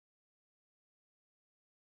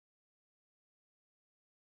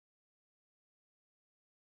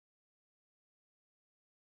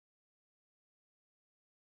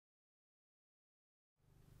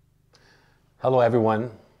Hello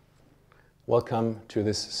everyone, welcome to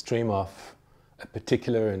this stream of a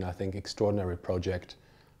particular and I think extraordinary project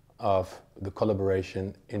of the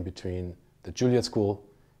collaboration in between the Juilliard School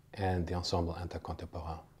and the Ensemble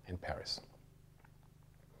Intercontemporain in Paris.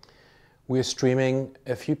 We are streaming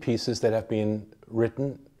a few pieces that have been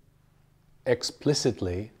written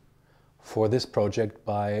explicitly for this project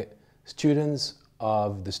by students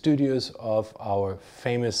of the studios of our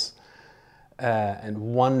famous and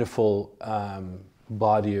wonderful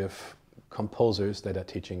body of composers that are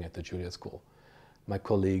teaching at the Juilliard School. My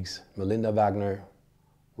colleagues Melinda Wagner,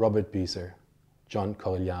 Robert Bieser, John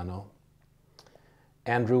Corigliano,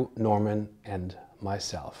 Andrew Norman and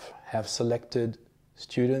myself have selected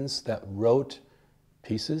students that wrote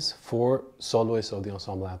pieces for soloists of the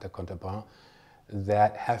Ensemble Intercontemporain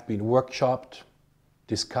that have been workshopped,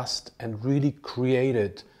 discussed and really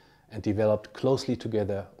created and developed closely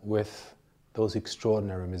together with those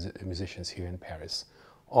extraordinary musicians here in Paris.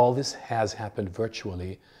 All this has happened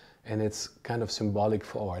virtually, and it's kind of symbolic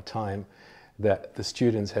for our time that the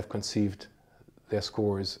students have conceived their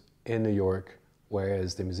scores in New York,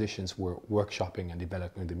 whereas the musicians were workshopping and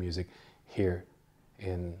developing the music here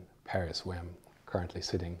in Paris, where I'm currently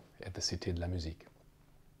sitting at the Cité de la Musique.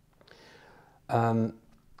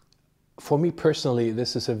 For me personally,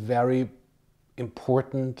 this is a very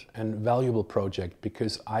important and valuable project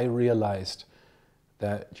because I realized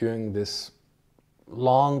that during this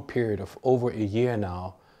long period of over a year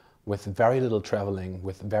now, with very little traveling,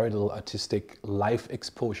 with very little artistic life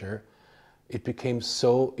exposure, it became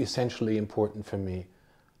so essentially important for me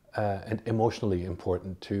and emotionally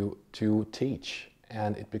important to teach.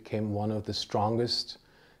 And it became one of the strongest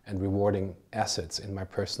and rewarding assets in my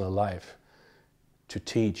personal life. To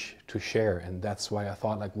teach, to share, and that's why I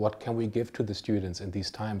thought, like, what can we give to the students in these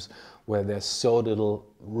times where there's so little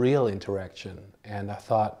real interaction? And I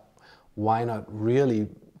thought, why not really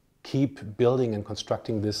keep building and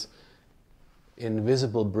constructing this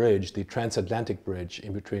invisible bridge, the transatlantic bridge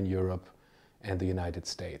in between Europe and the United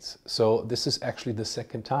States. So this is actually the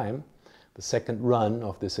second time, the second run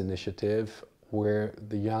of this initiative where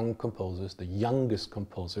the young composers, the youngest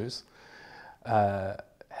composers,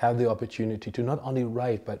 have the opportunity to not only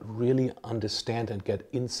write, but really understand and get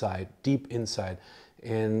insight, deep insight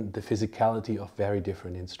in the physicality of very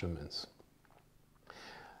different instruments.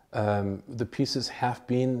 The pieces have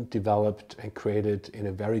been developed and created in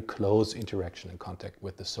a very close interaction and contact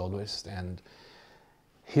with the soloist, and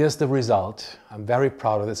here's the result. I'm very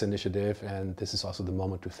proud of this initiative, and this is also the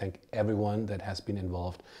moment to thank everyone that has been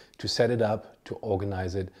involved to set it up, to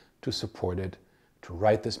organize it, to support it, to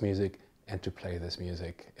write this music, and to play this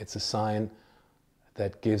music. It's a sign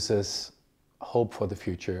that gives us hope for the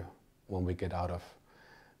future when we get out of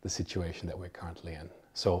the situation that we're currently in.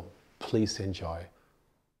 So please enjoy.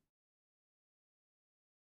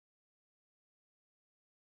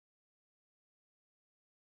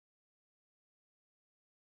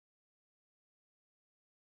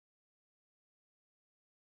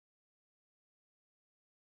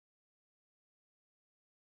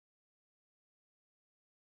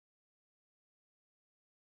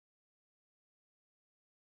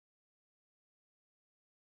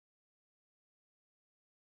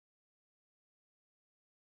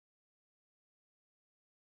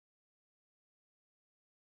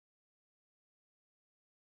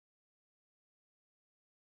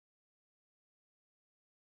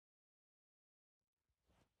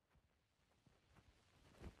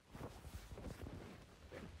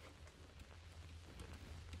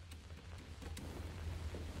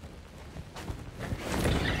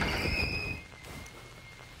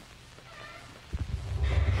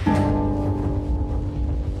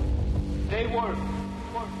 They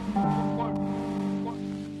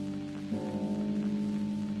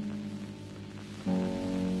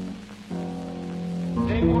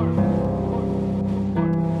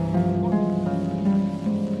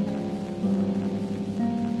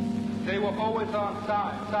were always on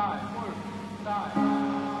side.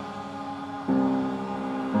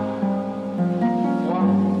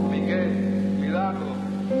 Juan, Miguel, Milagro,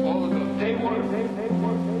 all of them. They were.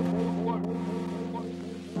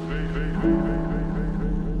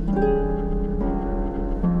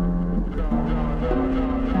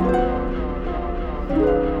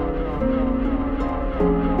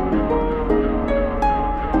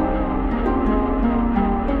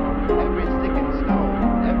 Every stick and stone,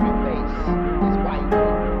 every face is white.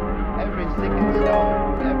 Every stick and stone.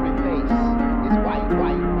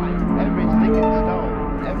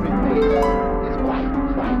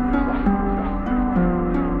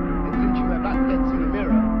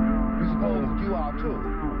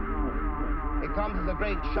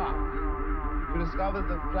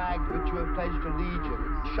 to which you have pledged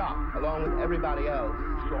allegiance, shock, along with everybody else,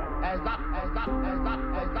 has not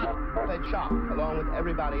pledged shock, along with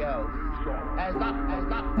everybody else, has not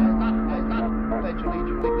pledged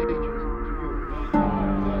allegiance to you.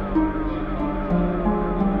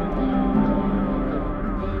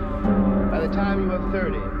 By the time you are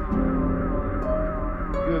 30,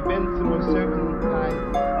 you have been through a certain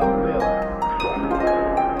kind of mill,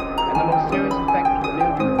 and the most serious effect of the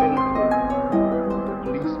mill you've been through, the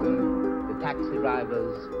policemen, the taxi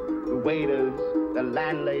drivers, the waiters, the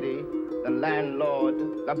landlady, the landlord,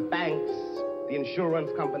 the banks, the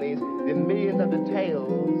insurance companies, the millions of details,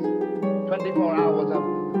 24 hours of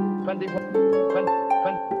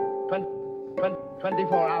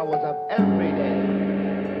 24 hours of every day,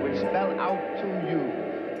 which spell out to you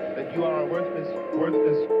that you are a worthless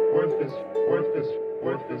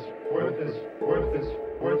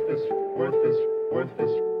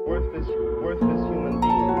human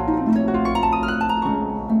being.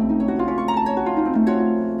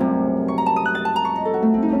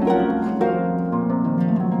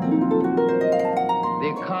 The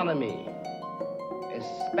economy,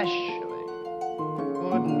 especially,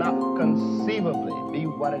 could not conceivably be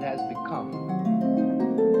what it has become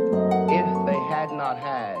if they had not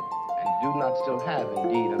had, and do not still have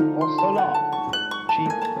indeed, and for so long,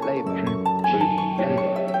 cheap labor.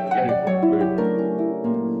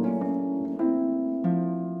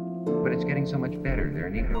 But it's getting so much better. There are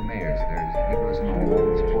Negro mayors, there's Negroes in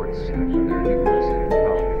all sports, there are Negroes in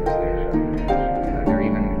politics, they're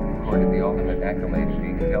even accorded the ultimate accolade of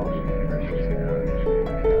being intelligent.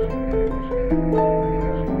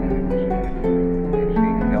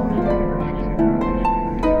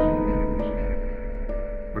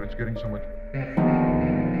 But it's getting so much better.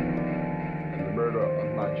 And the murder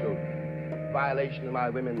of my children, violation of my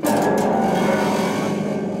women,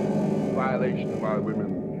 Violation of my women.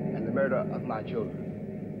 and the murder of my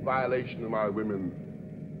children. Violation of my women.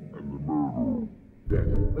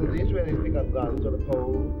 When the Israelis pick up guns, or the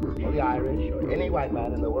Poles, or the Irish, or any white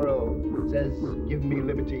man in the world says, give me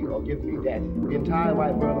liberty or give me death, the entire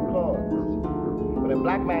white world applauds. When a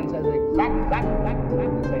black man says exactly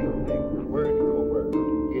the same thing, word for word,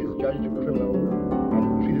 he is judged a criminal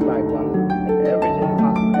and treated like one, and everything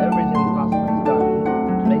possible is done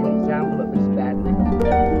to make an example of this bad nigga.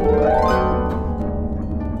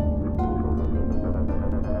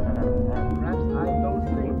 Perhaps I don't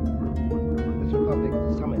think this republic is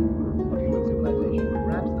the summit of human civilization.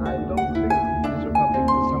 Perhaps I don't think this republic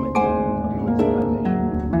is the summit of human civilization.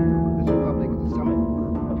 This republic is the summit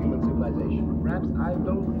of human civilization. Perhaps I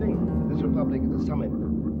don't think this republic is the summit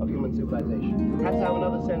of human civilization. Perhaps I have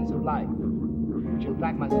another sense of life, which in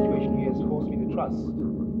fact my situation here has forced me to trust.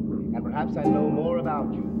 And perhaps I know more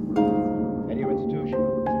about you and your institution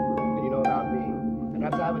than you know about me. And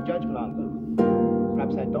perhaps I have a judgment on them.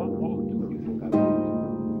 Perhaps I don't want what you think I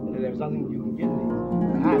want. And if there's nothing you can give me,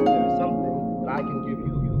 perhaps there is something that I can give you.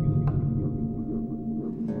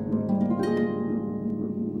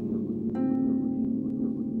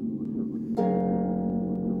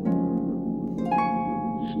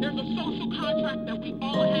 There's a social contract that we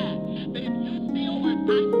all have, that if you feel or if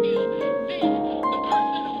I feel, then the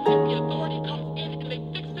person who has the authority comes in and they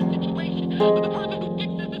fix the situation. But the person who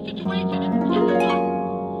fixes the situation is everyone.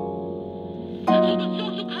 So the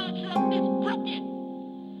social contract is broken.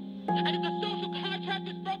 And if the social contract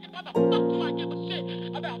is broken, why the fuck do I give a shit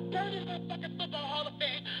about burning the fucking football hall of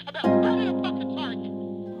fame, about burning a fucking target?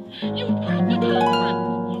 You broke the contract.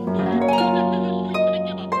 Who are you this in the streets to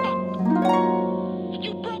give a fuck?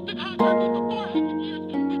 You broke the contract when for 400 years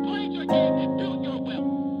we played your game and built your wealth.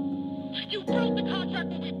 You broke the contract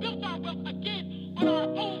when we built our wealth again on our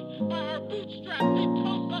own, by our bootstraps in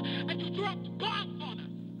Tulsa, and you dropped bombs on us.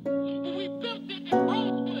 When we built it in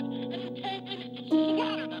Rosewood, and you came in and you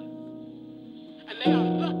slaughtered us. And they are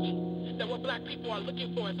lucky that what black people are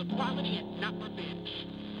looking for is equality and not revenge.